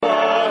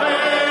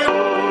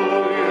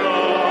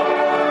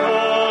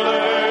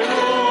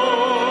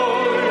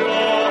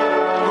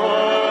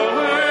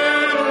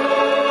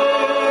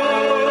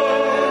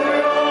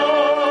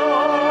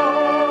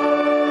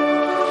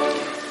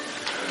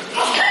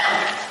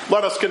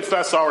Let us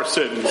confess our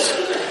sins.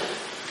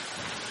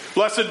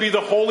 Blessed be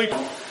the Holy.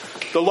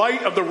 The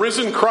light of the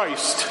risen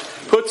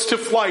Christ puts to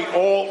flight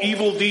all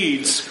evil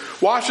deeds,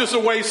 washes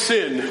away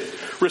sin,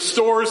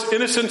 restores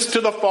innocence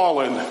to the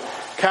fallen,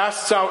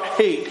 casts out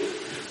hate,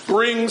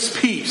 brings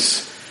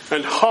peace,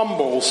 and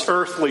humbles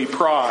earthly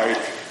pride.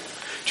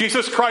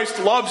 Jesus Christ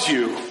loves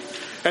you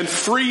and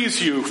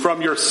frees you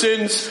from your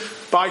sins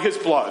by his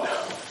blood.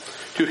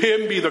 To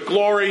him be the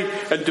glory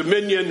and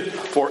dominion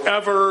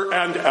forever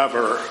and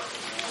ever.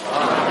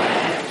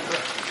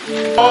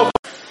 Amen.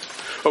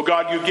 O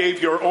God, you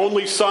gave your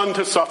only Son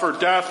to suffer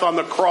death on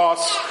the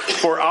cross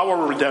for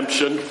our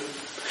redemption.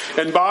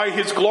 And by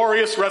his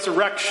glorious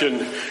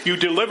resurrection, you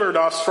delivered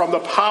us from the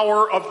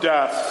power of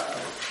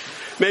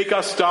death. Make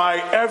us die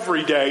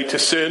every day to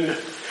sin,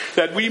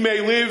 that we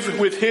may live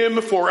with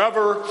him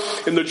forever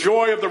in the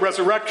joy of the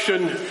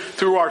resurrection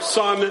through our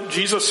Son,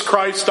 Jesus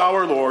Christ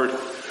our Lord,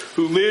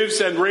 who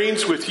lives and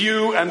reigns with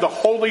you and the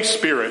Holy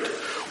Spirit,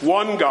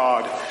 one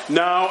God,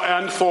 now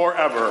and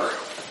forever.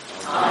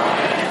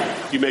 Amen.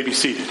 You may be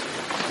seated.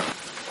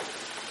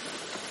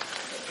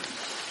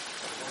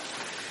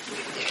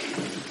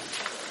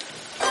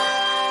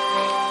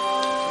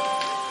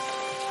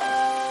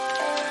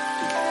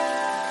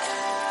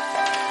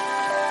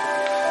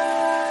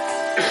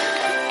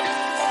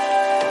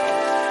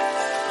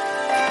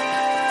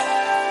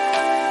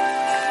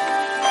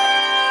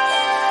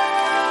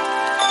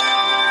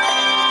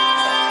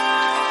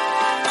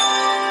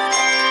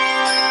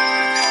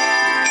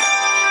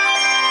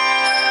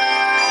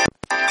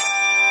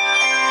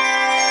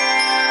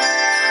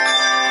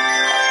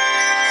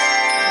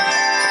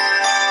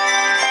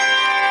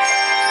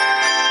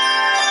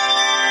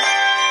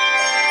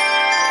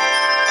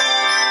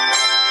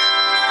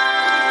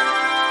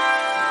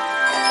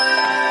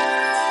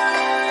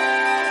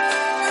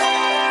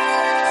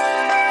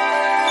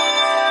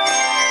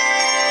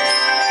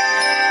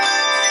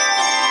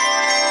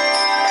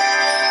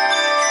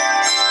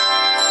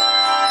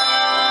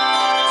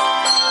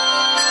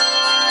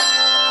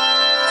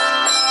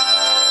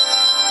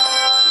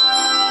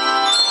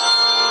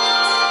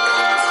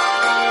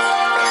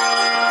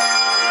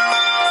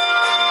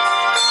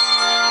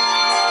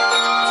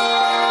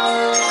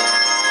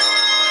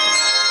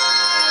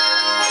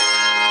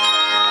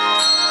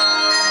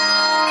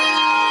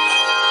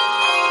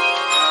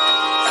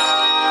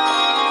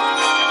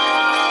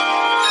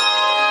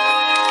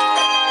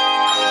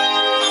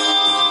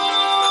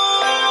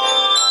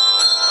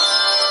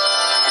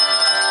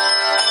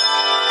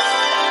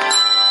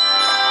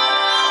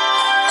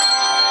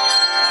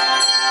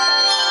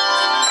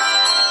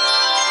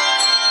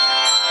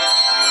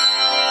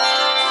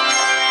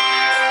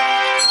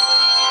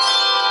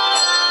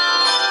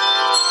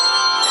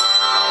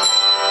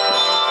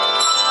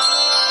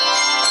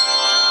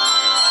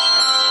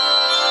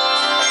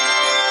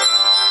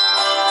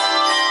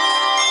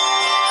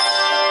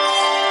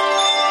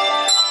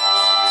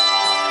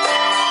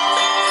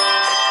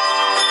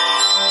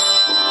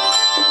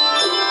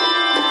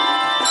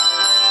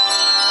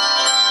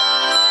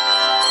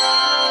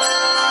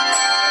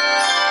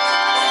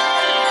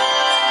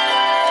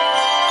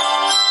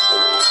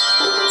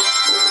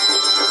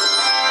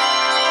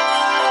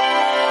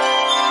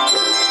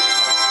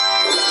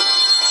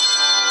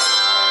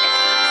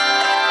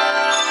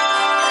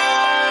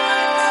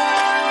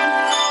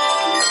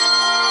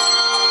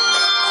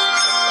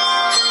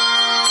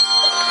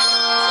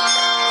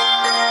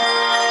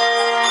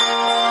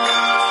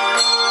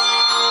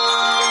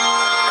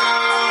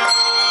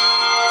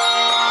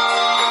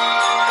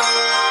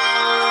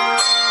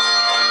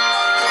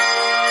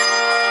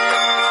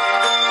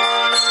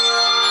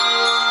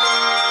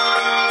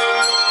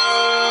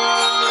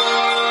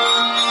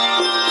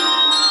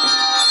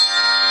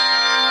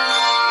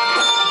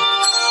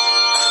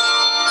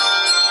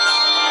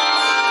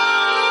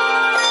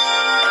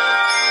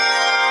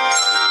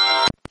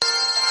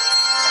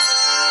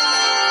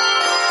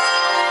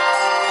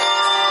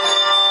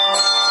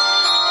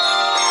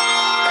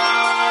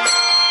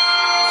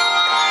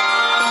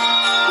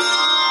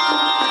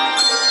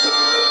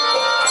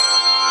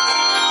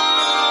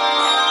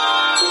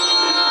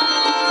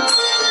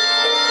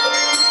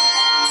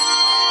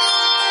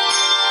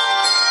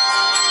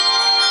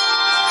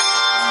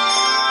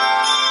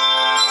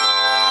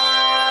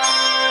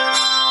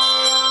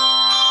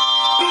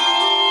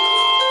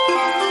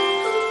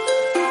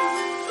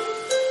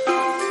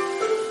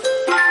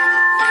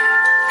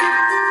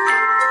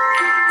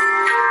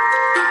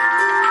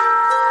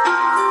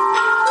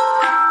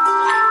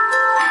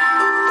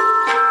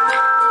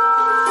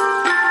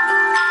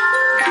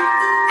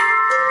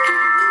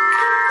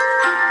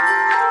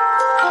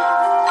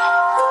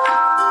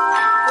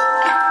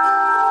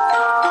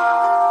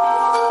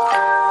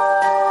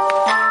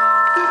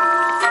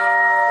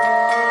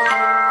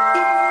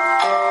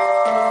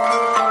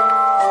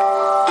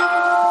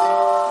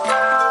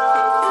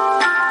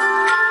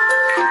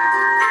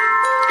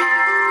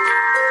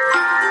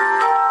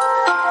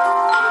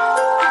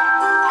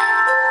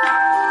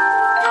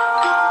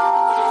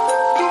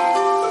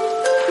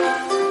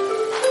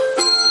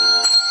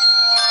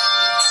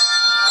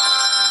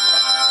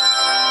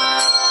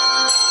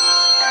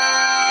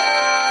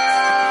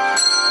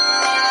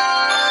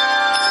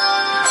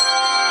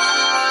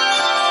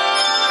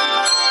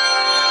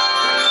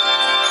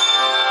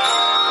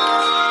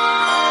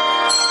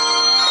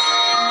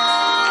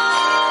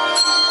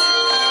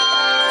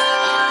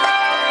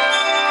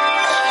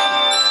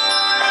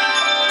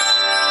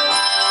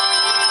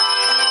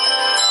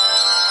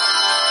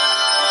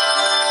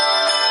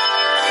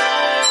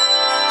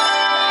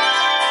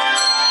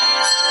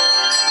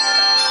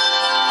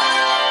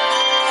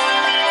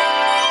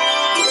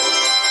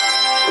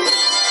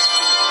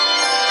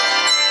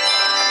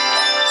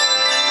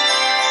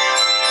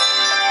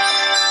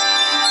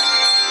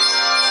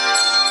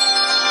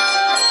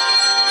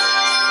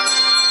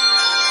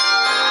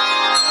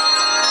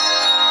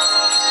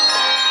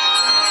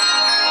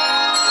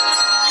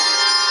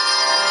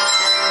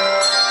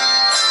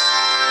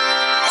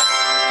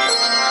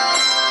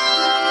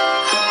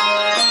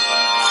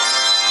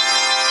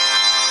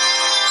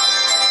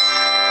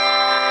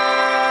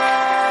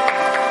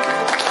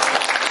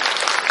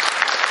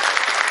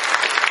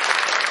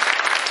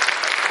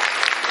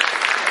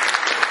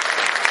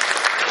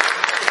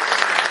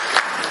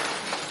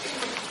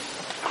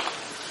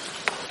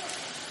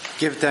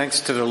 Give thanks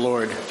to the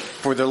Lord,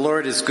 for the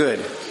Lord is good.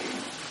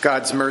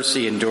 God's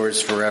mercy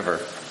endures forever.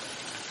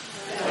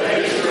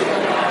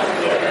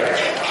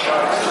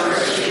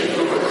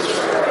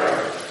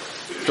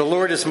 The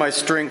Lord is my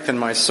strength and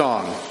my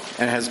song,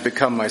 and has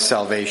become my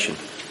salvation.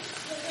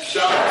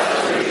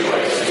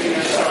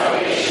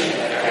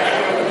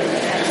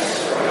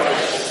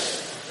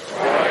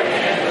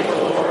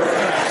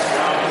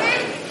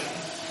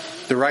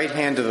 The right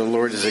hand of the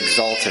Lord is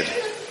exalted.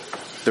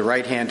 The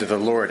right hand of the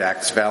Lord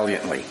acts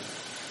valiantly.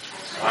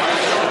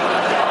 I shall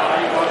not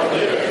die, but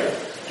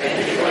live,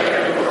 and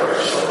declare the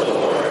works of the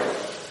Lord.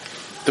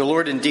 The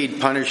Lord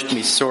indeed punished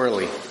me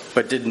sorely,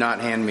 but did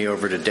not hand me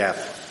over to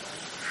death.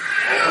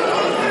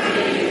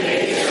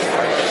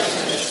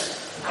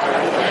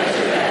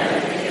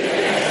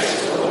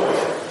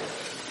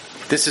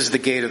 This is the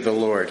gate of the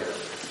Lord.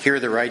 Here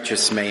the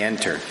righteous may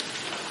enter.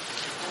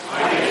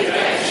 I give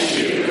thanks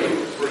to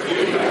you, for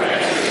you have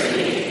answered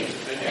me,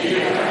 and you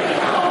have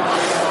become my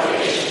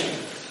salvation.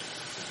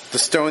 The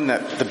stone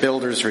that the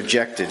builders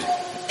rejected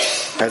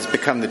has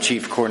become the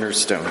chief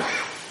cornerstone.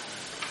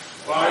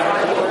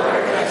 By the Lord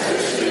has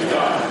this been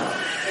done.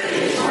 It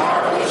is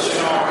marvelous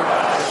in our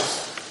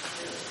eyes.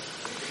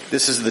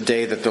 This is the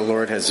day that the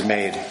Lord has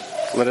made.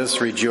 Let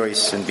us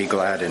rejoice and be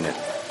glad in it.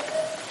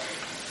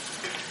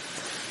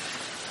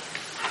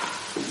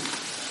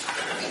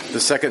 The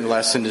second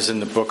lesson is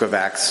in the book of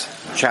Acts,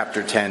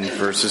 chapter 10,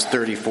 verses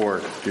 34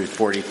 through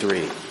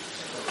 43.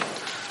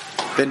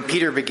 Then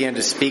Peter began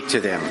to speak to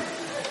them.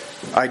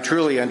 I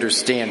truly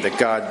understand that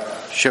God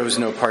shows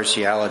no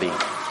partiality,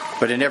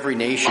 but in every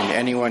nation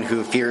anyone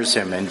who fears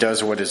him and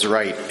does what is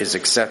right is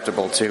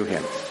acceptable to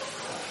him.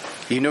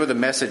 You know the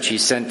message he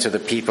sent to the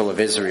people of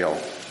Israel,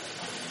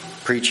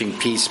 preaching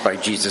peace by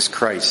Jesus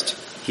Christ.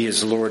 He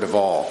is Lord of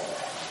all.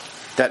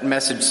 That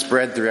message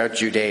spread throughout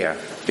Judea,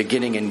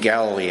 beginning in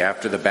Galilee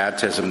after the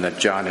baptism that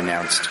John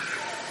announced.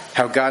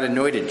 How God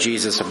anointed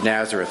Jesus of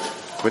Nazareth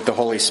with the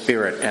Holy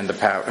Spirit and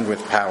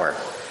with power.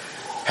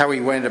 How he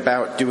went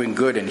about doing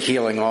good and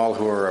healing all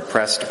who were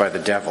oppressed by the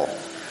devil.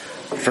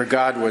 For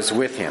God was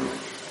with him.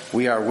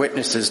 We are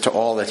witnesses to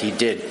all that he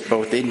did,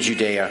 both in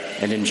Judea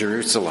and in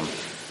Jerusalem.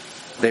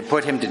 They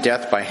put him to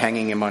death by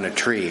hanging him on a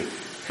tree,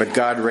 but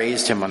God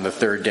raised him on the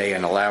third day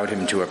and allowed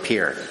him to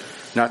appear.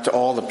 Not to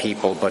all the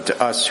people, but to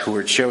us who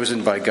were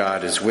chosen by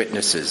God as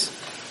witnesses,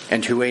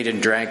 and who ate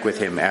and drank with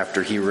him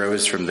after he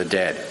rose from the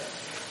dead.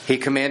 He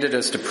commanded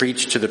us to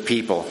preach to the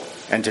people,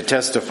 and to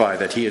testify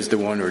that he is the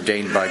one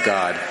ordained by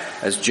God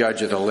as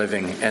judge of the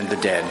living and the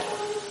dead.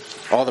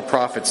 All the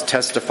prophets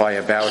testify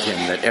about him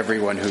that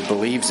everyone who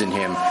believes in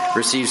him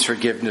receives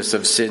forgiveness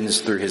of sins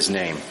through his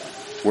name.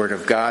 Word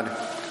of God,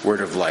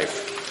 word of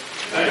life.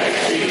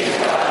 Thanks be to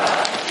God.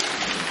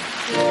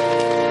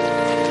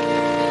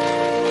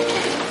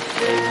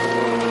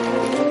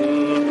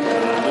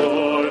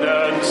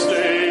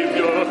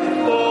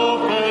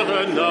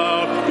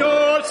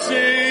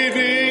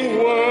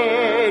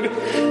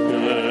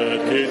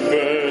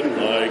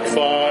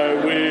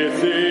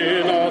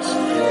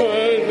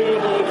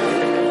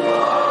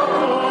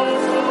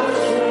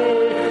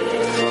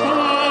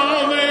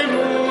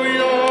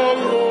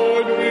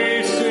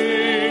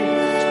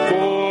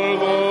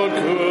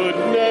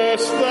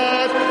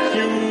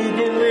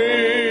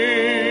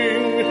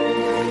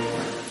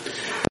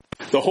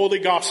 The Holy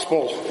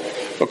Gospel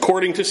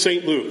according to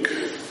St. Luke,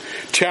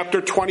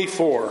 chapter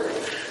 24,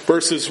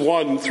 verses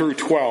 1 through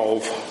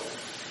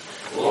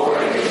 12. Glory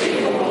to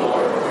you,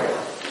 Lord.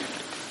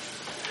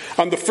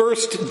 On the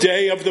first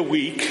day of the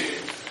week,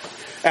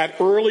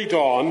 at early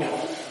dawn,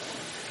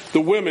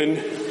 the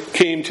women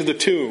came to the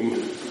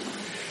tomb,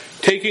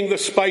 taking the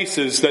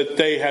spices that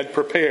they had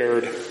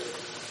prepared.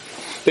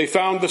 They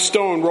found the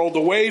stone rolled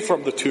away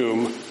from the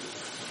tomb,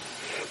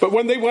 but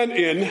when they went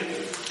in,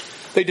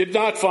 they did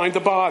not find the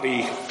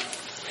body.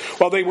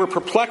 While they were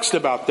perplexed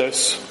about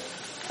this,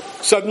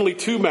 suddenly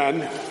two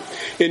men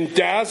in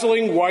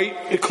dazzling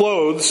white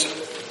clothes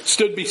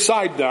stood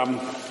beside them.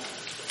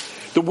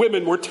 The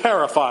women were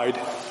terrified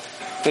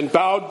and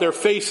bowed their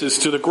faces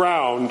to the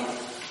ground.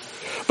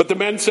 But the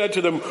men said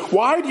to them,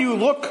 "Why do you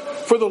look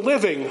for the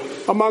living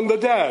among the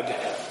dead?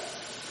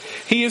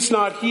 He is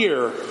not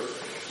here,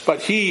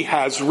 but he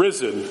has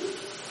risen.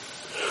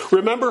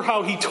 Remember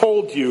how he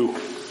told you,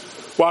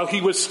 while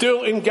he was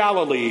still in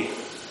Galilee,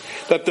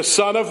 that the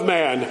Son of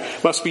Man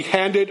must be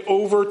handed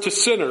over to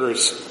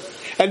sinners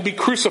and be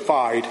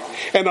crucified,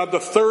 and on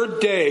the third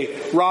day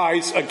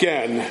rise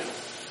again."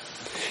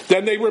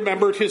 Then they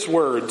remembered his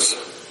words,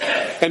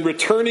 and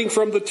returning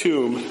from the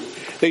tomb,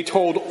 they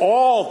told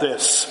all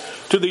this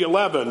to the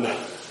 11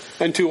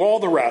 and to all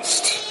the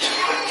rest.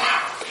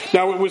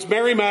 Now it was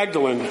Mary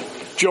Magdalene,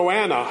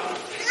 Joanna,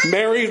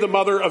 Mary the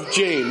mother of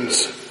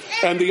James,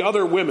 and the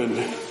other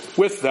women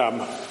with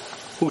them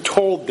who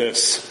told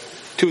this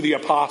to the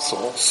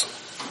apostles.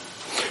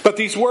 But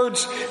these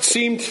words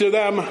seemed to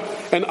them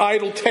an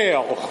idle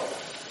tale,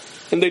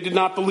 and they did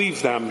not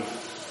believe them.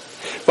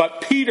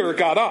 But Peter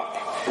got up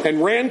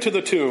and ran to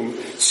the tomb,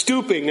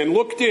 stooping and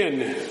looked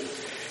in.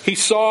 He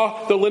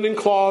saw the linen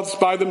cloths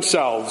by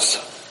themselves,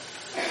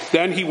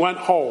 Then he went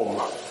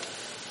home,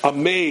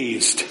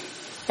 amazed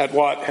at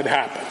what had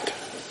happened.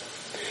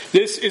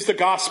 This is the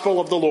gospel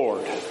of the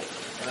Lord.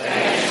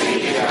 Thanks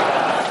be to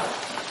God.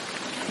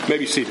 You may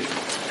be seated.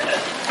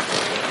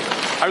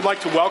 I would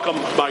like to welcome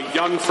my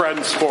young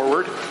friends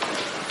forward.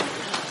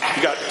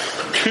 You got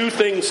two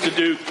things to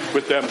do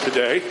with them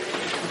today.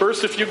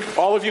 First, if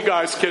all of you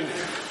guys can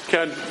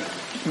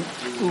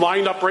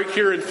line up right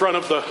here in front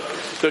of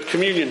the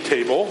communion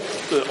table,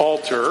 the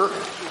altar.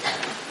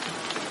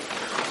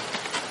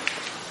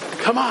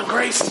 Come on,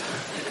 Grace.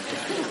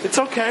 It's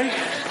okay.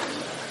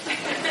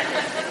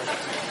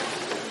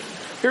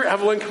 Here,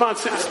 Evelyn, come on,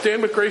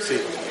 stand with Gracie.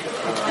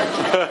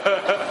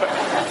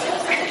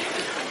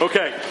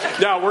 Okay,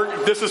 now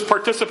this is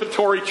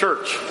participatory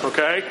church,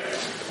 okay?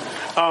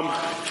 I'm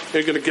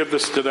going to give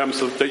this to them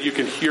so that you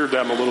can hear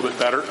them a little bit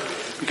better,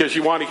 because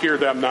you want to hear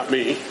them, not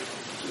me.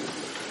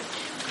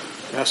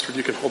 Astrid,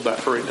 you can hold that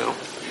for right now.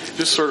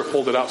 Just sort of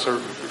hold it out so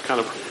it kind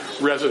of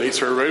resonates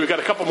for everybody. We've got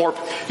a couple more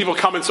people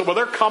coming, so while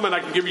they're coming,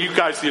 I can give you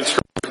guys the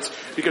instructions,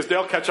 because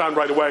they'll catch on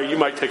right away. You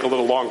might take a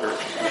little longer.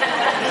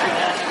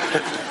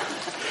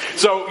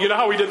 So, you know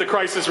how we did the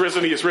Christ is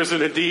risen, he is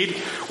risen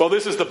indeed? Well,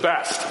 this is the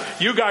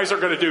best. You guys are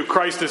going to do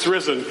Christ is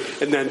risen,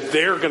 and then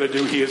they're going to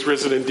do he is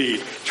risen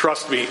indeed.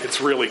 Trust me, it's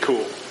really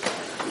cool.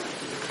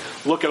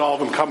 Look at all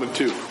of them coming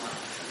too.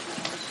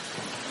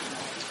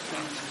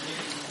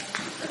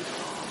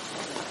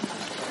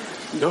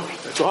 No,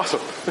 that's awesome.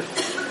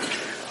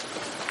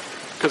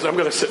 Because I'm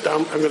going to sit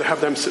down, I'm going to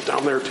have them sit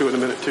down there too in a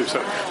minute too,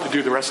 so to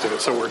do the rest of it,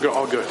 so we're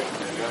all good.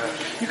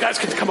 You guys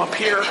can come up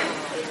here,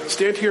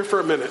 stand here for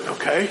a minute,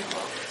 okay?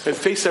 And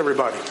face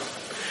everybody.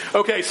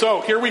 Okay,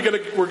 so here we're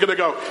gonna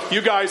go.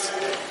 You guys,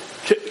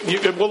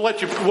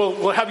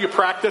 we'll have you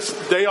practice.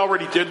 They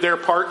already did their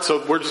part,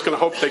 so we're just gonna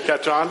hope they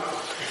catch on.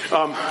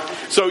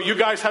 So you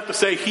guys have to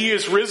say, "He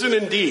is risen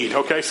indeed."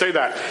 Okay, say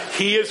that.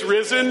 He is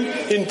risen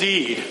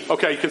indeed.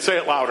 Okay, you can say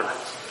it louder.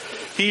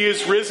 He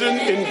is risen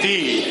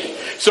indeed.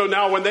 So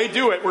now when they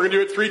do it, we're going to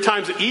do it 3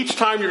 times. Each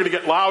time you're going to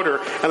get louder,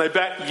 and I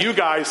bet you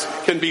guys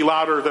can be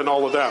louder than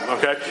all of them,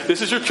 okay?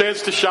 This is your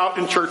chance to shout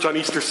in church on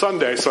Easter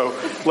Sunday, so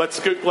let's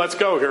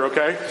go here,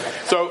 okay?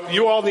 So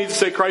you all need to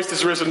say Christ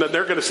is risen, and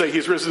they're going to say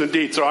he's risen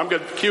indeed. So I'm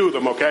going to cue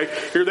them, okay?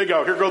 Here they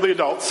go. Here go the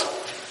adults.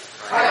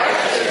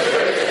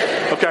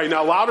 Okay,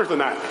 now louder than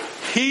that.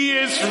 He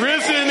is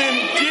risen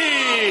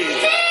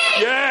indeed.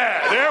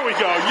 Yeah, there we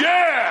go.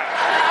 Yeah!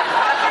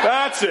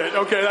 That's it.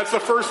 Okay, that's the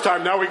first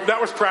time. Now that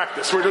was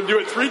practice. We're going to do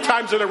it 3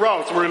 times in a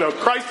row. So we're going to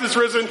go, Christ is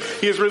risen,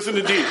 he is risen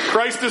indeed.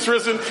 Christ is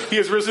risen, he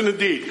is risen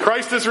indeed.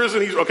 Christ is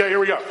risen, he's... Okay, here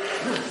we go. Christ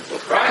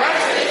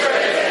is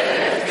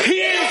risen.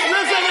 He is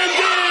risen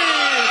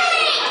indeed.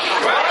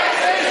 Christ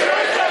is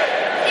risen.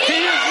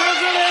 He is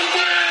risen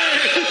indeed.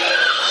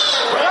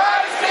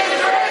 Christ is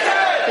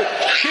risen.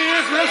 He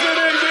is risen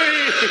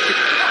indeed.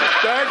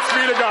 Thanks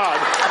be to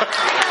God.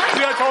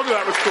 See, I told you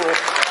that was cool.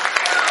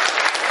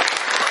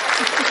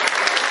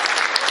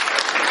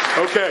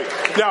 Okay,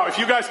 now if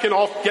you guys can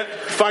all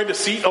find a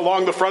seat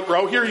along the front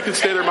row here, you can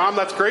stay there, Mom,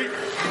 that's great.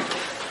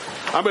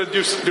 I'm going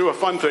to do a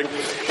fun thing,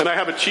 and I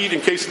have a cheat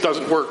in case it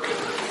doesn't work.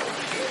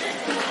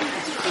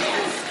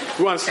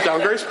 You want to sit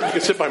down, Grace? You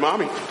can sit by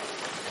Mommy.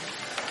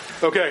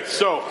 Okay,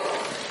 so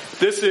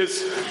this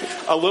is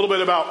a little bit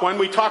about when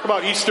we talk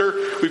about Easter,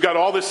 we've got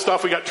all this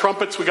stuff. We got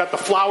trumpets, we got the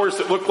flowers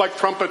that look like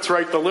trumpets,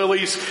 right? The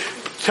lilies,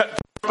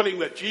 trumpeting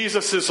that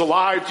Jesus is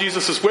alive,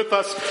 Jesus is with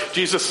us,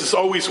 Jesus is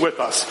always with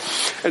us.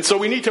 And so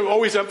we need to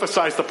always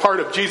emphasize the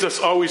part of Jesus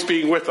always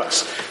being with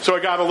us. So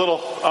I got a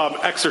little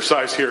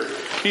exercise here.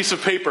 Piece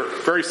of paper,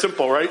 very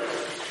simple, right?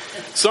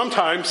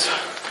 Sometimes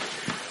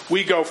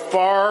we go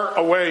far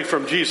away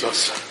from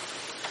Jesus.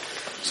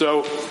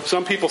 So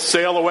some people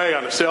sail away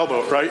on a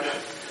sailboat, right?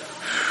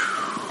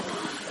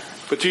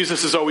 But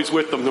Jesus is always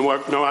with them no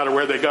matter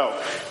where they go.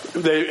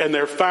 And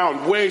they're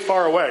found way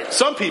far away.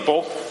 Some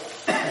people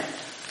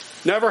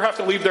never have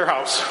to leave their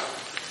house.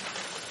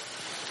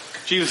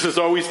 Jesus is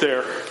always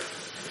there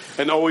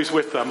and always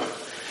with them.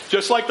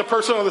 Just like the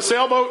person on the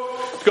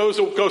sailboat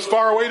goes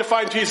far away to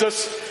find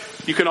Jesus,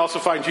 you can also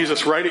find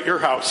Jesus right at your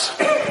house.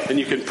 And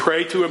you can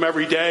pray to him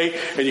every day,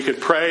 and you can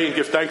pray and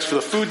give thanks for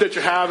the food that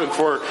you have and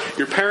for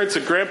your parents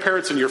and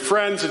grandparents and your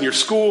friends and your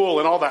school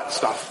and all that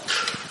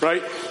stuff.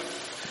 Right?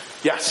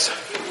 Yes.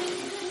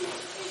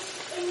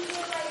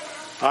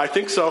 I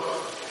think so.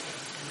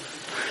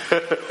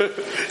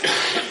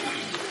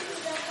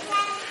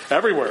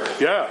 Everywhere,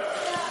 yeah.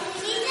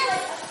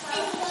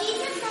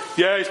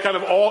 Yeah, he's kind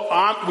of all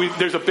on.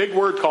 There's a big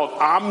word called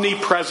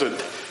omnipresent.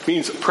 It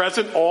means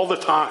present all the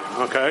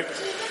time, okay?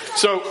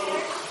 So,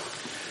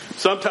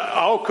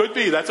 sometimes, could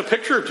be. That's a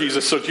picture of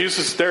Jesus. So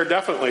Jesus is there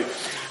definitely.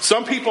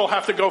 Some people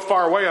have to go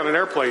far away on an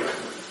airplane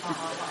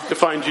to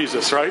find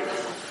Jesus, right?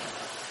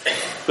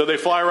 So they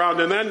fly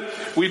around, and then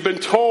we've been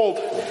told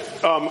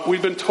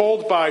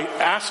by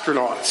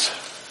astronauts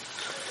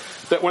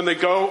that when they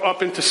go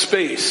up into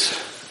space,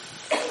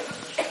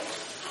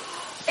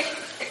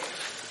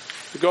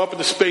 they go up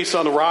into space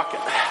on a rocket.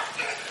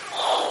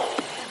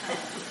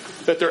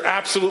 that they're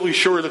absolutely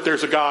sure that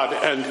there's a God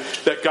and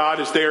that God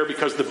is there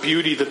because the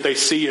beauty that they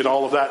see and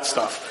all of that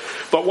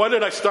stuff. But what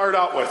did I start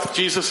out with?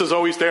 Jesus is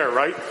always there,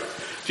 right?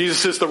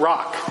 Jesus is the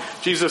rock.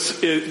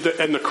 Jesus is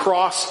and the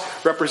cross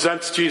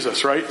represents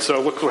Jesus, right?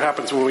 So look what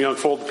happens when we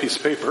unfold the piece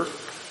of paper.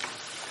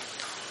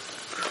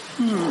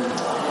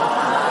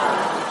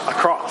 A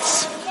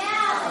cross.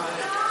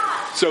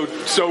 So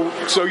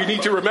you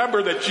need to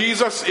remember that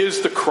Jesus is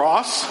the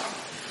cross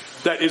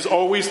that is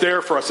always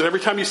there for us. And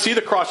every time you see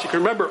the cross, you can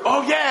remember,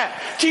 oh yeah,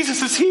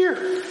 Jesus is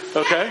here.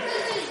 Okay?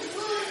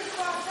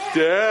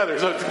 Yeah,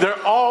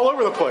 they're all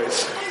over the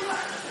place.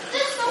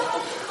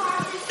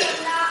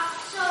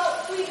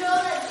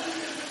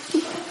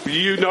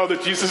 You know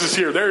that Jesus is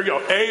here. There you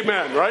go.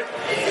 Amen, right?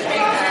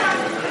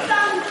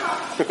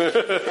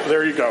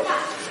 There you go.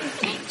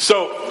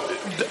 So,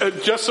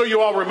 just so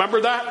you all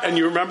remember that, and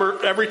you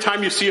remember every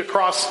time you see a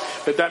cross,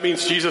 that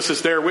means Jesus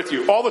is there with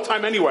you. All the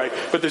time anyway,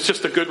 but it's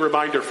just a good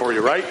reminder for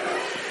you, right?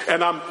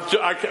 And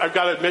I've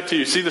got to admit to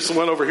you, see this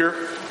one over here?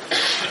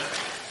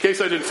 In case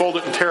I didn't fold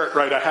it and tear it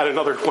right, I had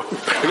another cross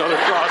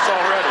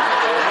already.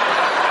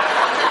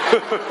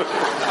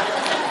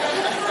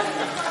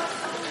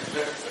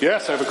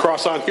 Yes, I have a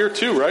cross on here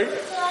too, right?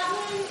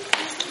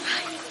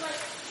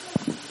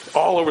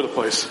 All over the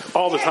place.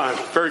 All the time.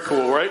 Very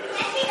cool, right?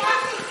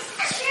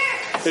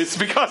 It's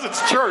because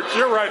it's church.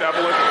 You're right,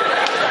 Evelyn.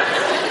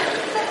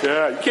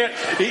 Yeah, you can't.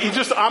 He's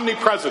just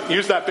omnipresent.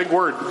 Use that big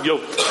word.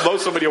 You'll blow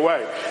somebody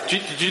away.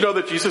 Did you know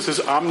that Jesus is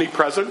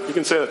omnipresent? You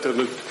can say that to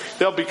them.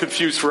 They'll be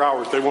confused for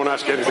hours. They won't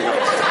ask you anything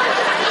else.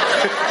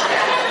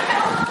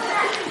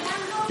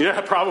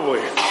 Yeah,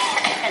 probably.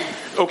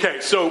 Okay,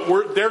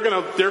 so they're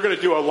gonna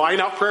do a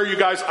line-out prayer, you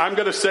guys. I'm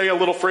gonna say a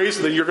little phrase,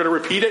 and then you're gonna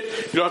repeat it.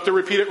 You don't have to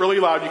repeat it really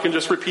loud. You can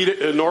just repeat it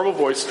in a normal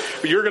voice.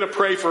 But you're gonna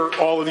pray for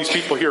all of these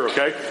people here.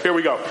 Okay? Here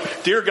we go.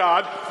 Dear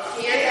God,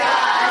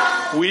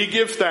 we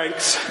give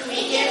thanks,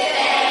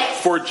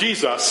 for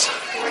Jesus,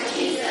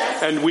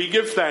 and we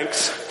give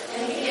thanks,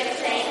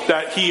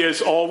 that He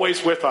is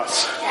always with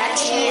us.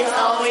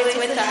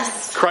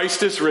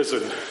 Christ is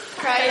risen.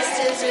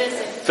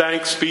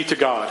 Thanks be to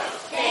God.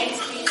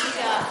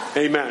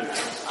 Amen.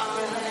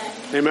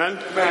 Amen.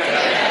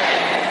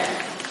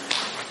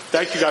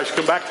 Thank you guys.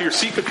 Come back to your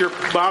seat with your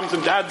moms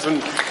and dads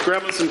and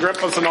grandmas and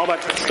grandpas and all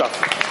that good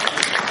stuff.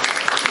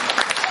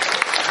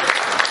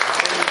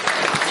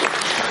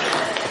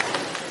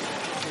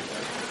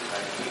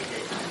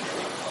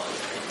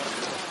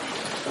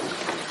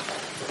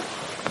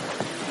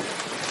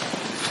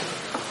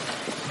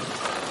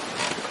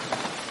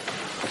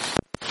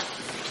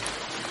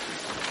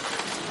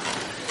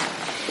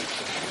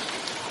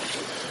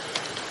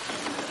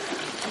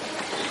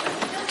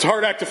 It's a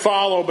hard act to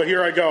follow, but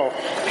here I go.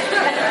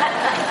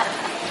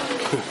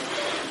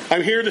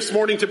 I'm here this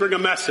morning to bring a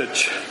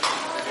message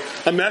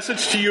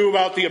to you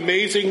about the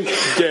amazing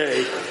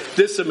day,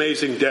 this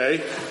amazing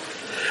day,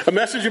 a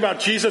message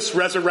about Jesus'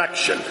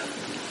 resurrection.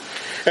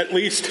 At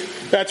least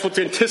that's what's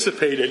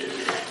anticipated,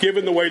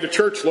 given the way the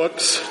church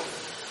looks.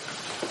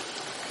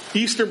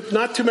 Easter,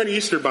 not too many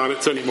Easter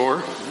bonnets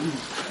anymore.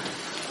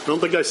 I don't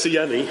think I see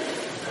any.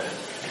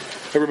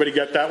 Everybody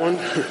get that one?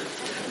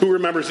 Who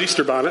remembers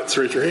Easter bonnets?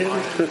 Raise your hand.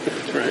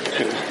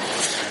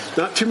 Right.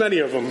 Not too many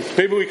of them.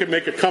 Maybe we could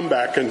make a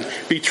comeback and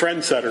be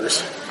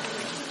trendsetters.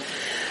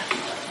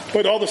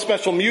 But all the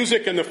special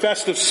music and the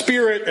festive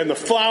spirit and the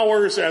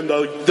flowers and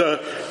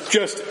the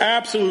just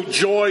absolute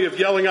joy of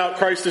yelling out,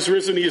 Christ is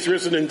risen, He is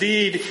risen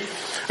indeed.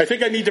 I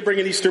think I need to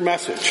bring an Easter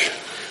message.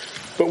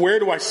 But where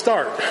do I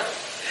start?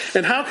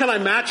 And how can I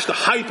match the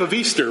hype of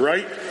Easter,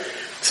 right?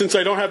 Since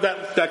I don't have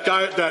that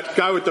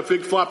guy with the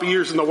big floppy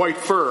ears and the white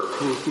fur.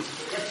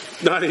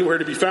 Not anywhere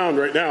to be found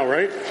right now,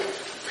 right?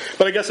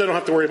 But I guess I don't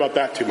have to worry about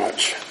that too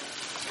much.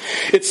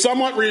 It's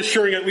somewhat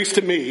reassuring, at least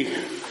to me,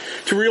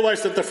 to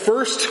realize that the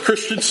first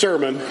Christian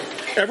sermon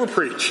ever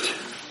preached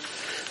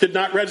did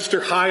not register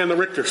high on the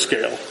Richter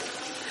scale.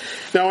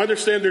 Now, I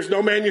understand there's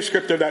no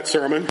manuscript of that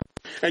sermon,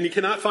 and you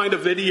cannot find a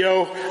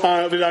video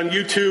of it on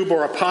YouTube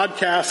or a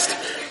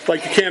podcast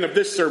like you can of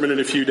this sermon in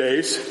a few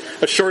days.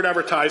 A short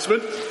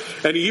advertisement.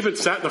 And he even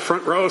sat in the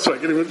front row, so I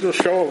can even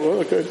show him.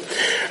 Oh, good.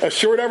 A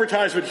short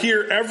advertisement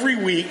here every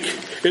week.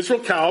 Israel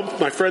Kalb,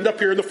 my friend up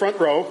here in the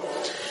front row,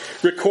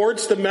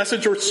 records the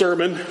message or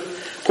sermon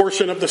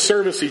portion of the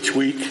service each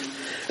week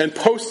and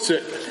posts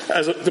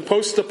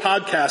the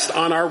podcast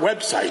on our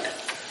website.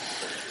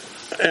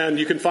 And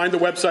you can find the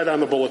website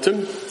on the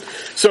bulletin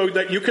so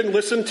that you can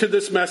listen to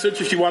this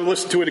message if you want to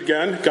listen to it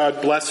again.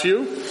 God bless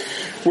you.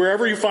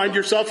 Wherever you find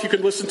yourself, you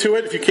can listen to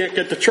it if you can't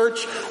get to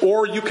church,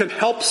 or you can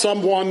help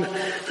someone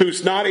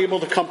who's not able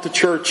to come to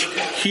church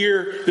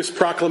hear this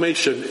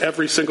proclamation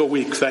every single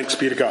week. Thanks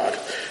be to God.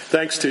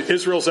 Thanks to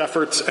Israel's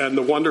efforts and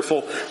the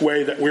wonderful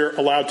way that we're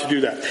allowed to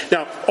do that.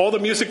 Now, all the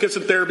music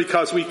isn't there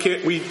because we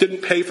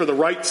didn't pay for the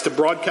rights to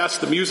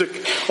broadcast the music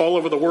all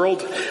over the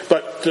world,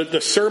 but but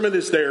the sermon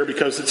is there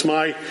because it's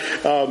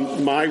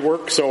my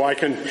work, so I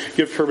can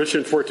give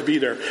permission for it to be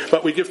there.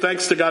 But we give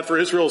thanks to God for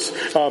Israel's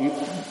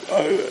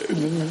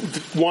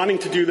wanting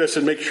to do this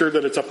and make sure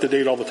that it's up to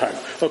date all the time.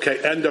 Okay,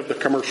 end of the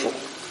commercial.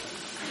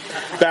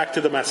 Back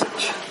to the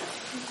message.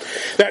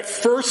 That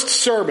first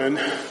sermon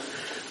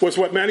was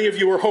what many of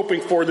you were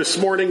hoping for this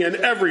morning and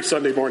every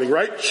Sunday morning,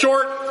 right?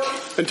 Short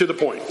and to the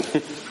point.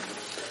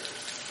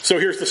 So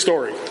here's the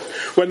story.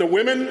 When the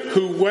women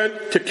who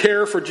went to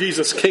care for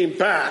Jesus came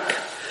back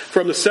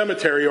from the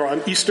cemetery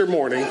on Easter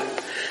morning,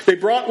 they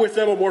brought with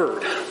them a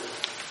word.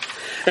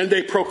 And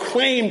they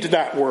proclaimed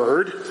that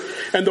word,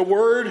 and the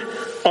word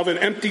of an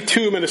empty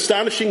tomb and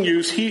astonishing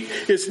news: he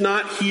is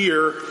not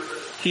here,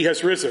 he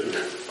has risen.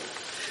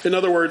 In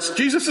other words,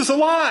 Jesus is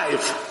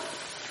alive.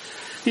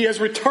 He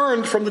has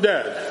returned from the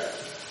dead.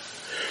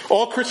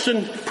 All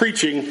Christian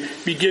preaching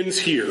begins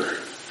here.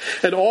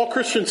 And all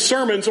Christian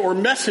sermons or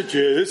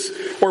messages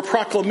or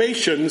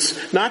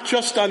proclamations, not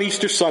just on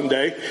Easter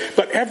Sunday,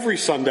 but every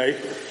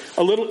Sunday,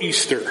 a little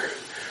Easter,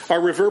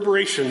 are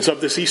reverberations of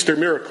this Easter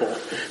miracle.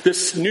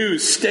 This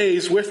news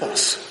stays with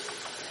us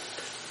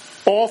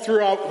all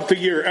throughout the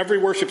year, every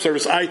worship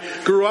service. I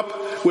grew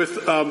up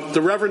with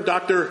the Reverend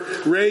Dr.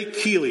 Ray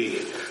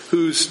Keeley,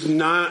 who's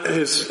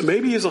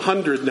maybe he's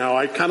 100 now.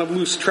 I kind of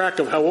lose track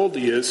of how old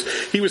he is.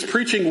 He was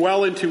preaching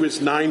well into his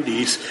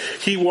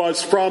 90s. He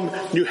was from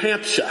New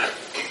Hampshire.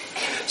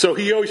 So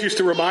he always used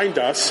to remind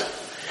us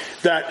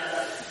that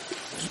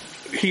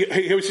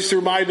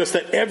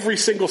every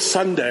single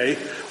Sunday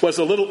was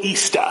a little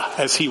Easter,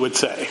 as he would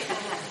say.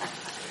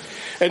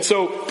 And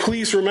so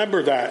please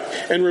remember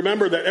that, and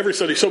remember that every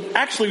Sunday. So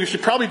actually we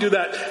should probably do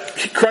that.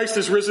 Christ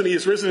is risen, he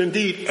is risen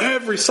indeed,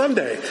 every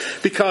Sunday.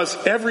 Because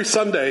every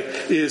Sunday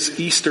is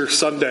Easter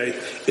Sunday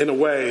in a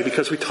way.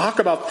 Because we talk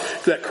about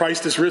that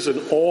Christ is risen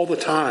all the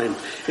time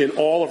in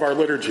all of our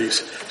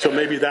liturgies. So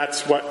maybe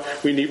that's what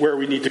we need, where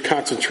we need to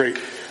concentrate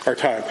our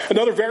time.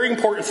 Another very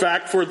important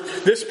fact for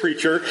this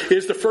preacher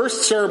is the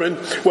first sermon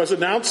was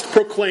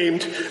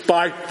proclaimed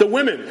by the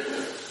women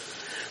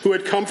who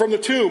had come from the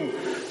tomb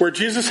where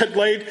Jesus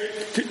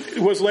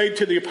was laid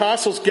to the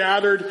apostles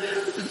gathered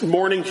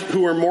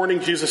who were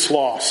mourning Jesus'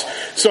 loss.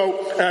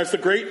 So, as the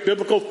great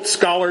biblical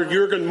scholar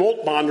Jürgen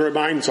Moltmann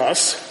reminds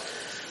us,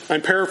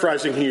 I'm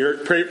paraphrasing here,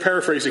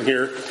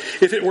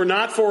 if it were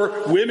not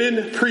for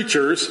women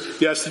preachers,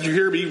 yes, did you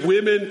hear me?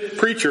 Women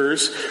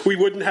preachers, we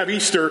wouldn't have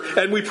Easter,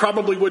 and we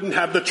probably wouldn't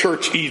have the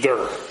church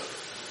either.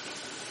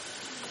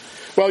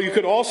 Well, you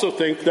could also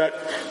think that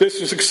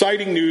this is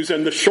exciting news,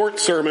 and the short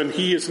sermon,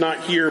 he is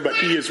not here, but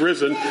he is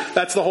risen,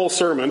 that's the whole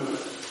sermon.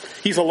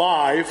 He's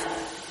alive.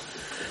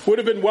 Would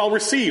have been well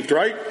received,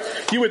 right?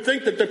 You would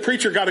think that the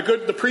preachers got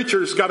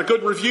a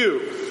good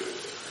review.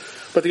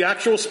 But the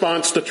actual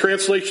response, the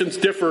translations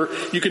differ.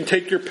 You can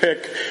take your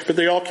pick, but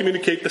they all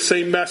communicate the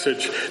same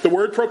message. The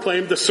word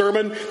proclaimed, the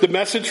sermon, the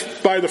message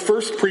by the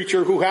first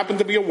preacher, who happened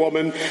to be a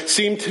woman,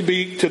 seemed to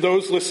be, to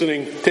those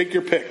listening, take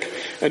your pick,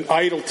 an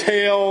idle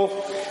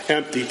tale,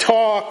 empty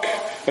talk,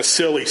 a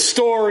silly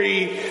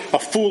story, a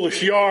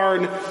foolish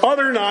yarn,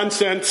 utter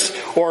nonsense,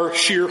 or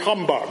sheer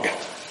humbug.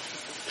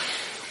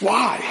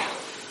 Why?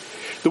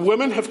 The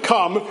women have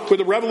come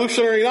with a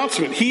revolutionary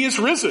announcement. He is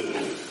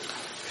risen.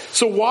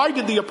 So why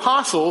did the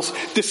apostles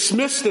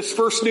dismiss this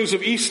first news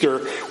of Easter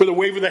with a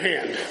wave of the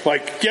hand?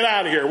 Like, get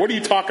out of here. What are you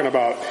talking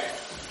about?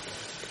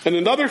 And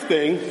another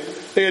thing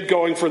they had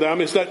going for them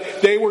is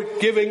that they were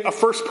giving a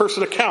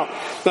first-person account.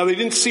 Now, they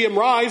didn't see him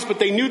rise, but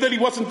they knew that he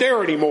wasn't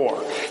there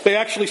anymore. They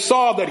actually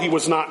saw that he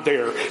was not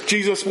there.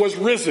 Jesus was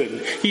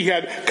risen. He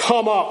had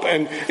come up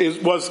and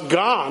was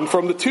gone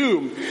from the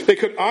tomb. They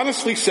could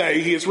honestly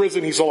say he is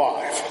risen, he's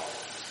alive.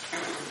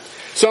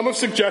 Some have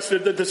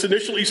suggested that this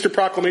initial Easter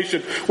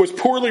proclamation was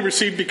poorly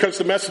received because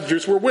the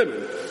messengers were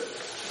women.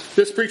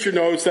 This preacher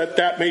knows that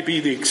that may be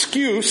the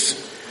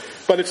excuse,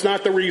 but it's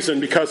not the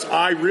reason, because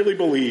I really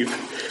believe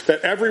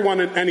that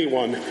everyone and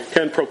anyone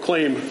can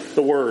proclaim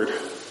the word.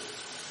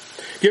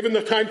 Given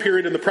the time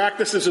period and the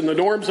practices and the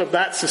norms of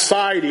that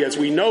society as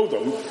we know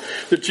them,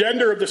 the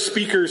gender of the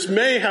speakers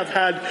may have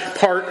had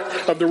part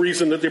of the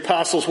reason that the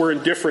apostles were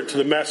indifferent to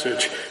the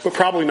message, but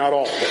probably not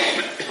all of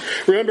it.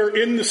 Remember,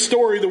 in the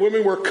story, the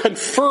women were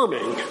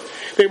confirming.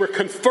 They were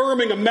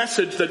confirming a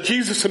message that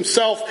Jesus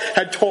himself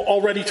had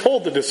already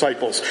told the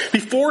disciples.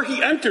 Before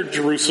he entered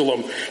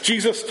Jerusalem,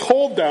 Jesus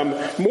told them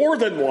more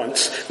than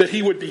once that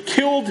he would be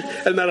killed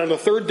and that on the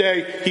third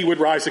day he would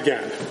rise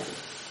again.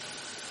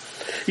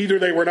 Either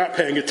they were not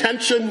paying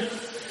attention,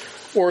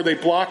 or they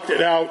blocked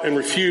it out and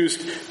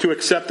refused to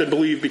accept and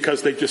believe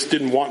because they just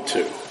didn't want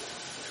to.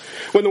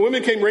 When the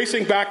women came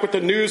racing back with the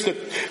news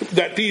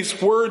that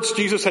these words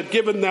Jesus had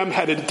given them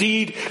had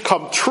indeed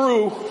come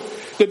true,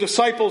 the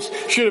disciples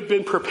should have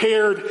been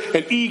prepared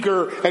and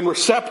eager and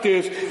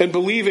receptive and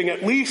believing,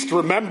 at least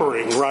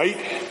remembering, right?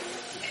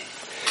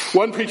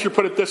 One preacher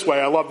put it this way.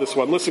 I love this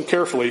one. Listen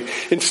carefully.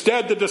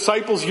 Instead, the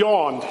disciples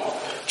yawned,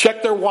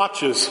 checked their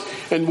watches,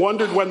 and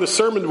wondered when the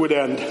sermon would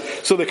end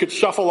so they could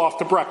shuffle off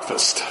to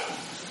breakfast.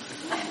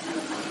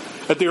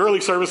 At the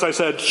early service, I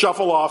said,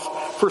 shuffle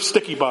off for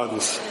sticky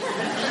buns.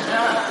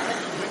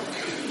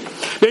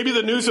 Maybe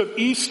the news of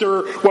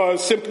Easter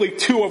was simply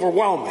too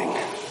overwhelming.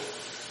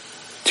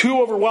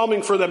 Too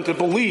overwhelming for them to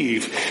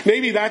believe.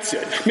 Maybe that's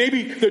it.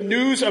 Maybe the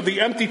news of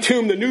the empty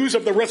tomb, the news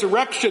of the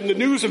resurrection, the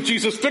news of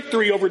Jesus'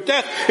 victory over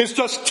death is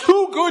just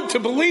too good to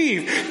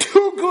believe,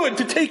 too good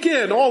to take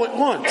in all at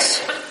once.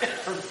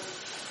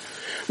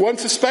 One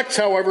suspects,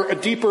 however, a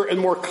deeper and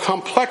more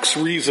complex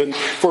reason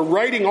for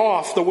writing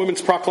off the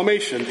women's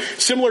proclamation,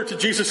 similar to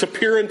Jesus'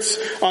 appearance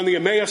on the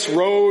Emmaus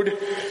Road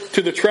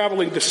to the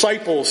traveling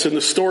disciples in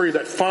the story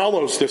that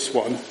follows this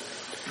one.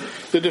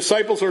 The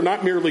disciples are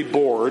not merely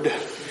bored.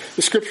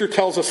 The scripture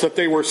tells us that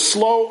they were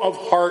slow of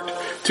heart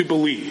to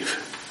believe.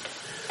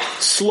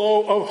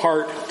 Slow of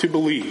heart to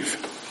believe.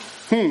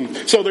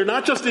 So they're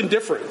not just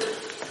indifferent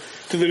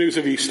to the news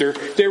of Easter,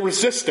 they're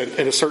resistant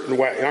in a certain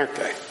way, aren't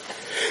they?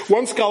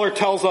 One scholar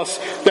tells us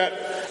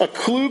that a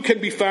clue can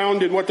be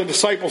found in what the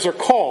disciples are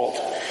called,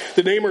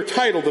 the name or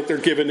title that they're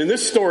given. In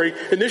this story,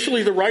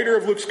 initially the writer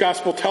of Luke's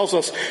gospel tells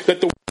us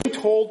that the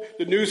women told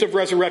the news of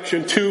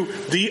resurrection to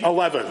the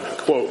 11,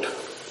 quote.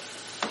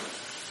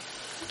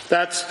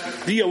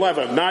 That's the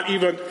 11, not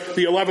even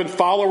the 11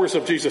 followers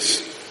of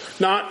Jesus,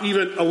 not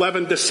even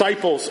 11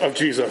 disciples of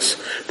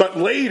Jesus. But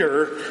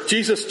later,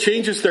 Jesus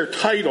changes their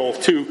title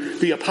to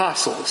the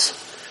apostles,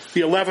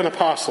 the 11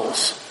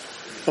 apostles.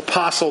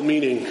 Apostle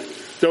meaning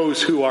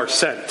those who are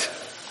sent.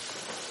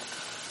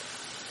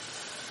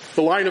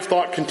 The line of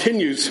thought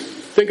continues.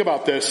 Think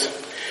about this.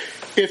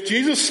 If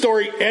Jesus'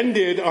 story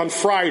ended on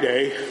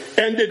Friday,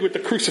 ended with the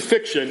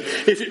crucifixion,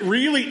 if it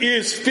really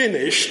is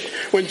finished,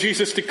 when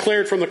Jesus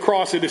declared from the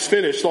cross it is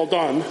finished, all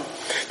done,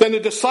 then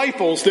the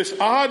disciples, this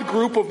odd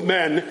group of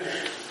men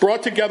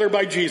brought together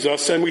by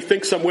Jesus, and we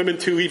think some women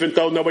too, even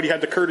though nobody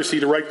had the courtesy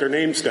to write their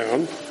names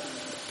down,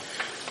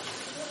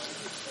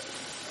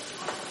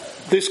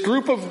 this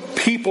group of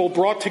people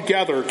brought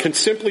together can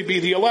simply be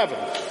the 11.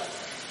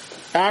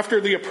 After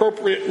the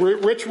appropriate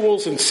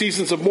rituals and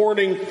seasons of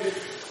mourning,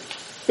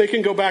 they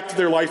can go back to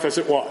their life as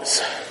it was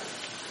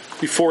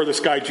before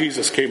this guy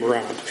Jesus came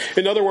around.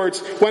 In other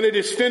words, when it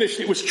is finished,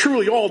 it was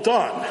truly all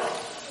done.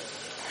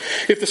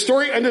 If the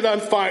story ended on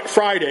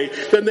Friday,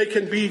 then they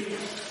can be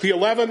the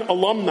 11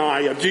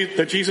 alumni of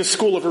the Jesus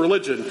School of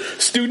Religion,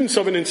 students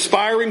of an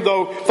inspiring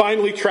though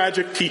finally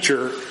tragic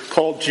teacher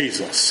called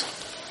Jesus.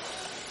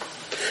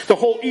 The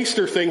whole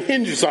Easter thing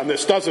hinges on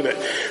this, doesn't it?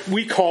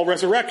 We call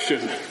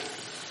resurrection.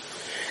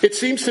 It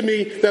seems to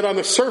me that on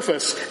the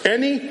surface,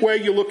 any way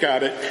you look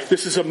at it,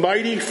 this is a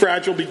mighty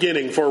fragile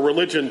beginning for a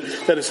religion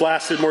that has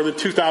lasted more than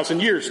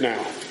 2,000 years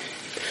now.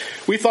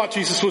 We thought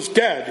Jesus was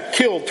dead,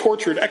 killed,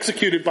 tortured,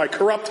 executed by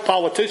corrupt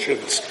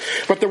politicians.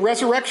 But the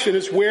resurrection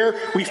is where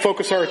we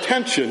focus our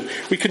attention.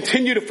 We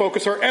continue to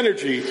focus our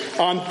energy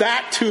on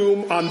that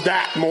tomb, on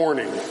that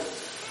morning.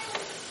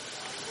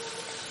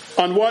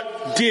 On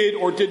what did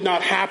or did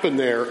not happen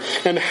there,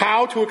 and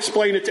how to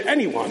explain it to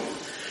anyone.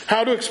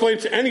 How to explain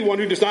it to anyone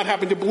who does not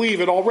happen to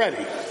believe it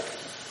already.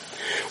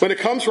 When it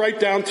comes right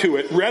down to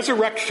it,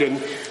 resurrection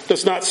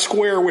does not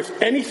square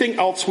with anything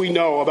else we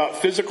know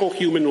about physical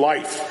human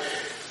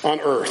life on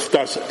earth,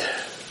 does it?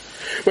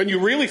 When you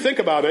really think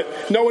about it,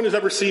 no one has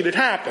ever seen it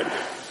happen.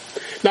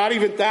 Not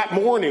even that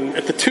morning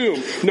at the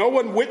tomb. No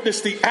one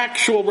witnessed the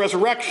actual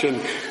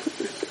resurrection.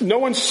 No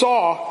one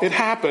saw it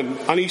happen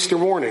on Easter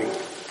morning.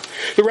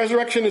 The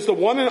resurrection is the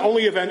one and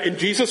only event in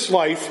Jesus'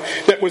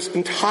 life that was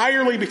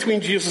entirely between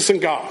Jesus and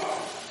God.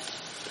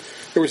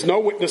 There was no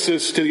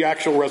witnesses to the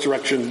actual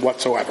resurrection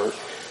whatsoever,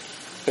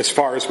 as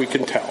far as we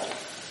can tell.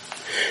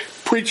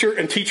 Preacher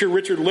and teacher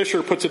Richard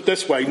Lisher puts it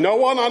this way: no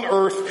one on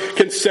earth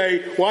can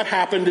say what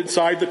happened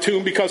inside the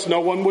tomb because no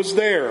one was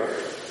there.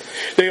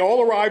 They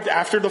all arrived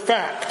after the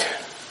fact.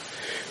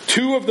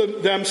 Two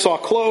of them saw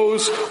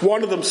clothes,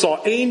 one of them saw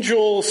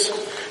angels,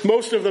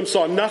 most of them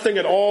saw nothing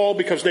at all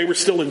because they were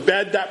still in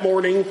bed that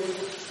morning.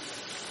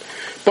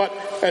 But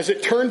as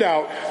it turned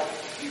out,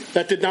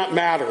 that did not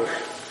matter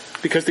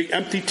because the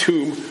empty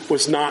tomb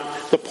was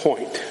not the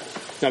point.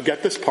 Now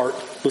get this part,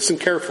 listen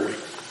carefully.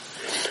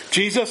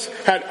 Jesus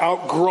had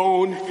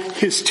outgrown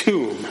his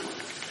tomb,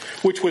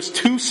 which was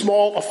too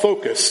small a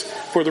focus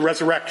for the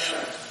resurrection.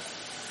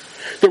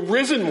 The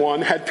risen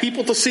one had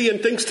people to see and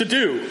things to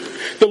do.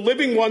 The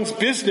living one's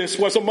business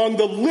was among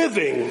the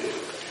living,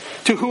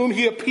 to whom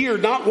he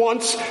appeared not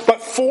once,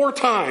 but 4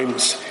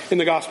 times in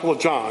the Gospel of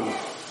John.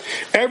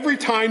 Every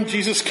time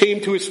Jesus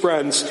came to his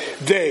friends,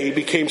 they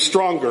became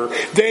stronger.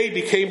 They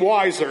became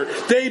wiser.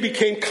 They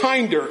became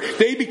kinder.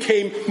 They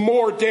became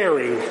more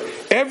daring.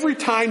 Every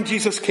time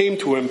Jesus came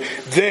to him,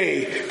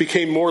 they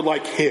became more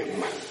like him.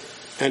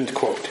 End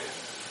quote.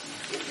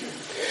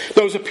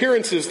 Those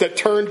appearances that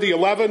turned the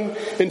 11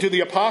 into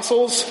the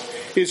apostles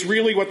is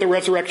really what the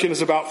resurrection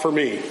is about for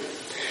me.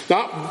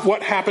 Not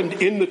what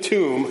happened in the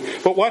tomb,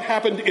 but what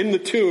happened in the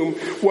tomb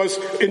was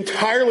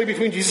entirely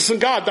between Jesus and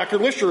God. Dr.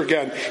 Lisher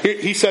again,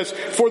 he says,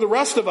 for the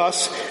rest of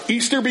us,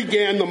 Easter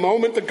began the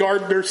moment the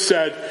gardener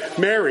said,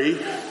 Mary,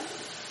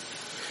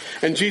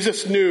 and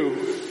Jesus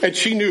knew, and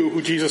she knew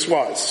who Jesus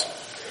was.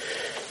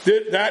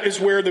 That is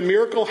where the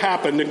miracle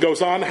happened and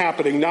goes on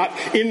happening, not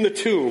in the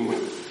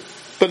tomb,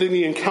 but in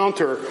the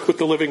encounter with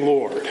the living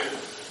Lord.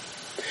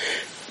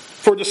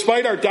 For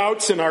despite our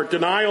doubts and our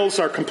denials,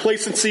 our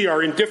complacency,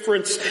 our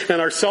indifference,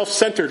 and our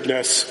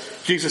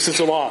self-centeredness, Jesus is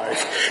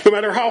alive. No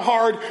matter how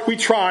hard we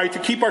try to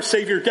keep our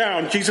Savior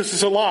down, Jesus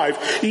is alive.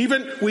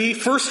 Even we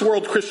first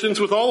world Christians,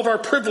 with all of our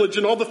privilege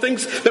and all the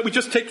things that we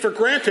just take for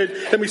granted,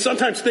 and we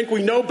sometimes think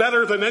we know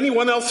better than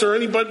anyone else or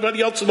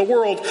anybody else in the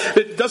world,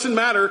 it doesn't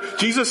matter.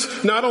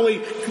 Jesus not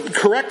only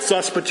corrects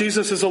us, but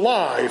Jesus is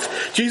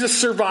alive. Jesus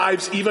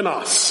survives even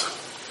us.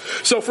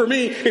 So for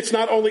me, it's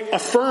not only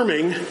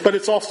affirming, but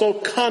it's also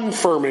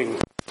confirming.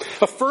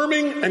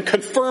 Affirming and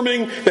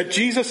confirming that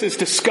Jesus is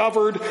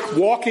discovered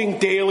walking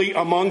daily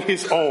among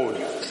his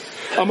own.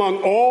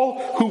 Among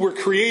all who were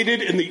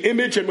created in the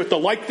image and with the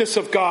likeness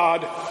of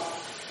God.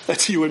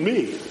 That's you and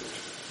me.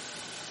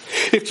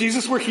 If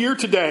Jesus were here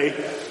today,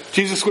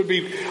 Jesus would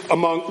be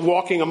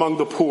walking among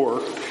the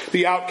poor,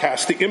 the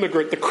outcast, the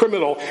immigrant, the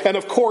criminal, and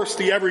of course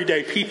the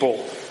everyday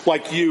people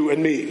like you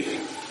and me.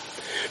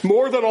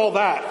 More than all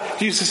that,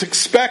 Jesus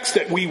expects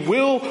that we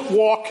will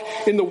walk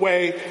in the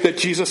way that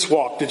Jesus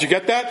walked. Did you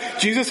get that?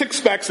 Jesus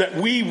expects that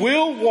we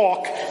will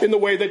walk in the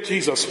way that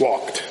Jesus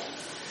walked.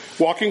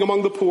 Walking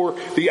among the poor,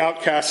 the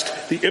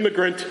outcast, the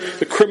immigrant,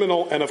 the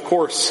criminal, and of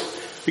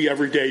course, the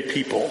everyday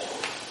people.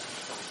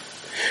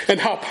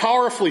 And how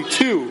powerfully,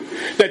 too,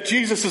 that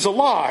Jesus is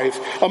alive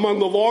among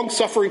the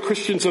long-suffering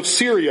Christians of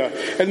Syria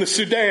and the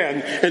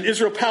Sudan and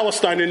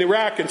Israel-Palestine and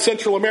Iraq and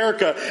Central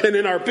America and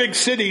in our big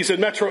cities and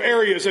metro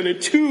areas and in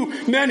too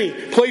many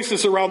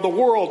places around the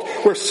world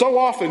where so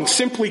often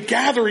simply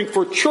gathering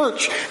for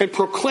church and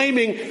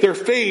proclaiming their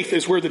faith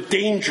is where the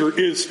danger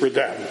is for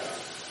them.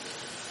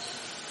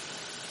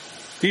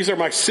 These are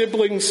my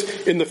siblings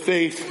in the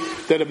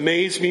faith that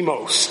amaze me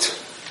most.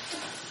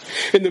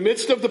 In the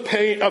midst of the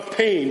pain,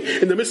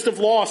 in the midst of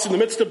loss, in the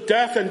midst of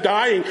death and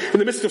dying, in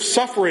the midst of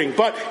suffering,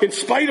 but in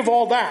spite of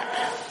all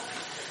that,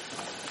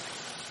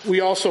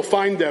 we also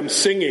find them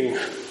singing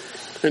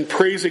and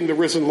praising the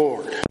risen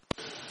Lord.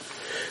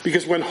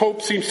 Because when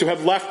hope seems to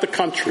have left the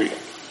country,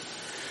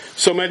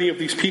 so many of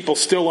these people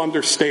still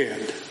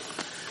understand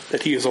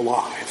that he is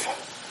alive.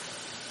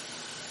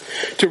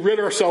 To rid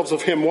ourselves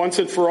of him once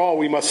and for all,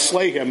 we must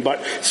slay him,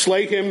 but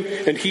slay him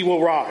and he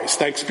will rise.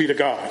 Thanks be to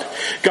God.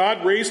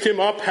 God raised him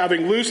up,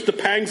 having loosed the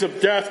pangs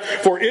of death,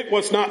 for it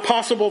was not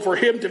possible for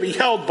him to be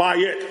held by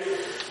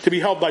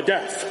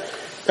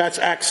death. That's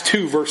Acts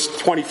 2, verse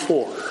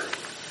 24.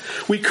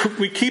 We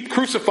keep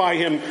crucifying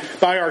him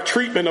by our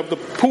treatment of the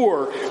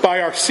poor,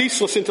 by our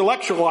ceaseless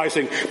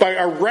intellectualizing, by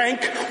our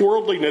rank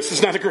worldliness.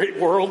 Isn't that a great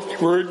word?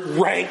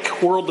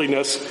 Rank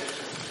worldliness.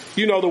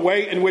 You know, the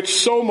way in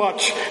which so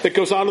much that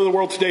goes on in the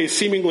world today,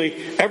 seemingly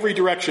every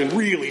direction,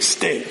 really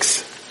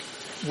stinks.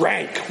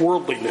 Rank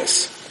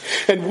worldliness.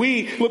 And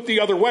we look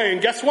the other way,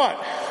 and guess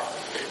what?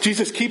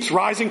 Jesus keeps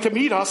rising to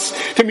meet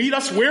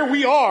us where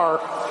we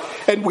are,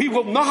 and we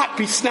will not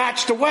be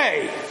snatched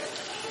away.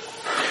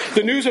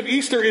 The news of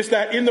Easter is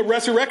that in the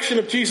resurrection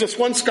of Jesus,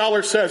 one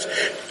scholar says,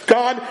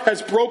 God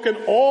has broken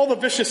all the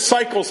vicious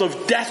cycles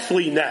of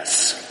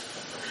deathliness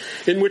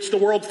in which the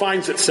world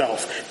finds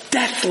itself.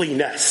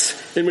 Deathliness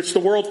in which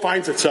the world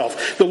finds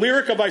itself. The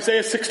lyric of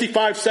Isaiah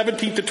 65,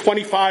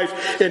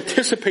 17-25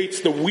 anticipates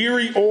the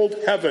weary old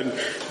heaven,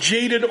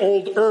 jaded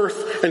old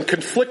earth, and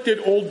conflicted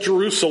old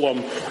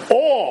Jerusalem.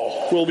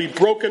 All will be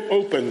broken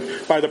open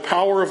by the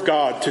power of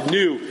God to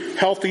new,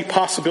 healthy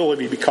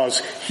possibility because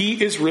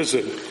he is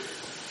risen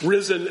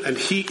and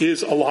he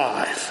is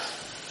alive.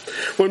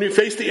 When we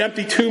face the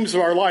empty tombs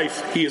of our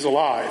life, he is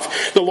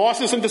alive. The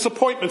losses and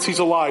disappointments, he's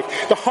alive.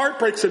 The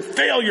heartbreaks and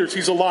failures,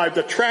 he's alive.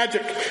 The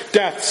tragic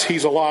deaths,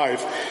 he's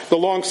alive. The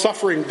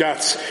long-suffering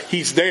deaths,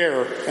 he's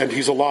there and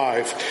he's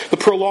alive. The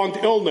prolonged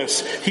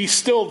illness, he's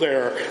still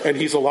there and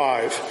he's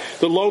alive.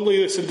 The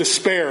loneliness and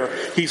despair,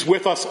 he's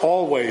with us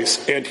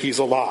always and he's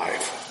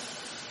alive.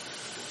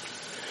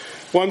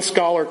 One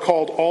scholar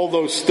called all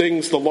those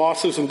things, the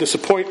losses and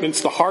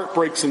disappointments, the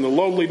heartbreaks and the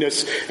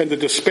loneliness and the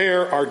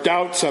despair, our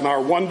doubts and our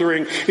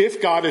wondering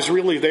if God is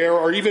really there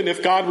or even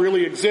if God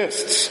really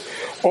exists.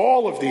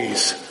 All of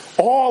these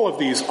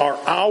are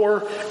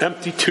our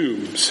empty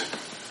tombs.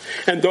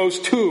 And those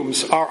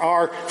tombs are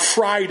our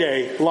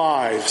Friday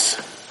lives.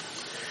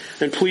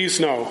 And please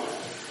know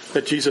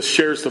that Jesus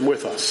shares them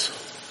with us.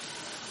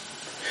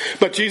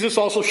 But Jesus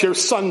also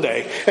shares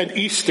Sunday and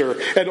Easter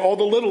and all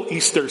the little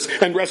Easters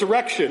and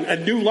resurrection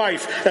and new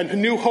life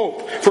and new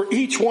hope for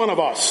each one of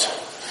us.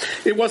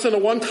 It wasn't a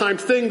one-time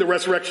thing, the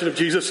resurrection of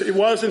Jesus. It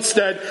was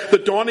instead the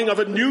dawning of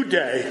a new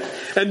day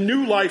and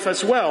new life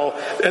as well.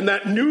 And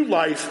that new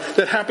life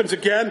that happens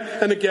again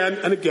and again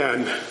and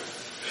again.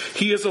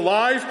 He is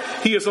alive,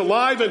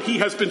 and he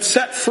has been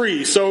set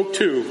free. So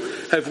too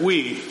have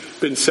we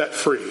been set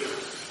free.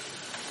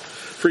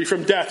 Free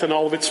from death in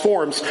all of its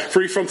forms,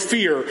 free from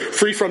fear,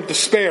 free from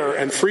despair,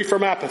 and free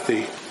from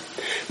apathy.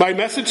 My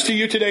message to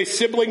you today,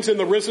 siblings in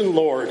the risen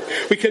Lord,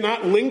 we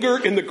cannot linger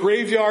in the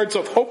graveyards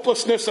of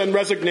hopelessness and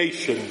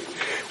resignation.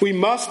 We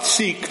must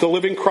seek the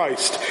living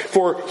Christ,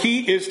 for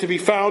he is to be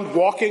found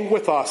walking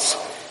with us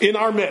in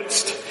our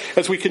midst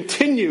as we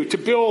continue to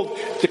build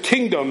the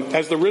kingdom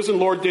as the risen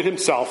Lord did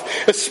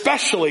himself,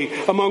 especially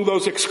among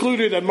those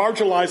excluded and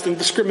marginalized and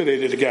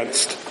discriminated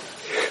against.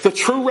 The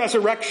true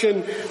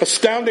resurrection,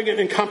 astounding and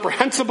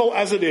incomprehensible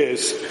as it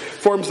is,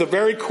 forms the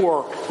very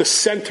core, the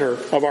center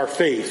of our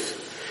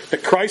faith.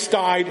 That Christ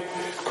died,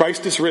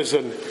 Christ is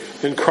risen,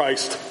 and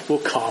Christ will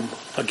come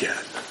again.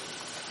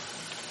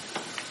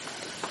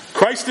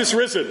 Christ is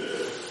risen.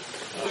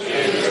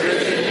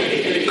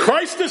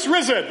 Christ is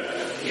risen.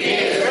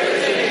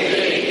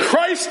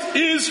 Christ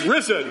is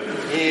risen.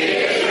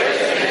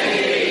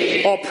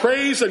 All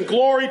praise and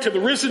glory to the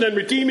risen and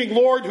redeeming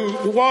Lord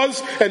who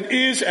was and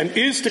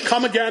is to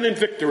come again in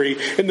victory.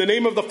 In the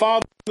name of the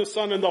Father, the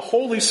Son, and the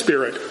Holy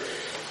Spirit,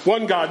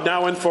 one God,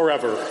 now and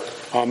forever.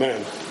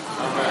 Amen.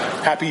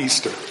 Amen. Happy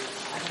Easter.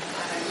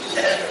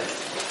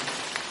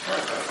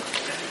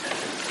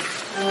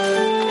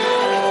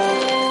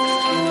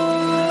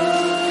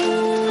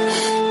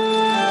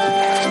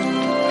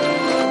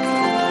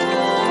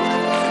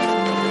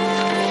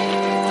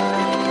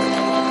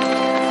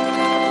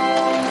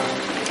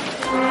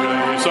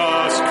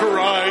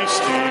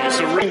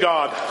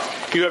 God,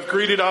 you have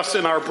greeted us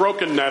in our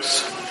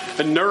brokenness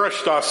and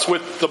nourished us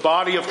with the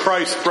body of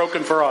Christ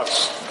broken for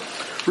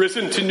us.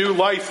 Risen to new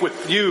life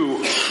with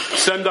you,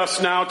 send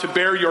us now to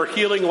bear your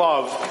healing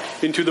love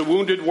into the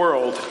wounded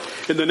world.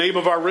 In the name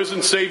of our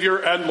risen Savior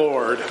and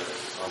Lord.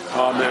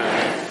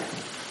 Amen.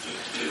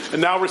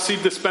 And now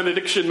receive this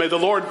benediction. May the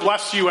Lord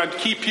bless you and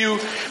keep you.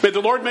 May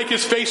the Lord make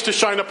his face to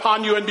shine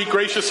upon you and be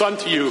gracious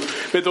unto you.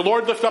 May the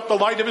Lord lift up the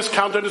light of his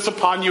countenance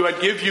upon you and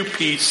give you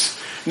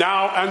peace,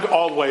 now and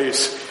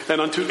always, and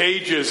unto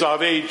ages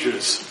of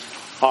ages.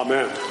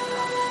 Amen.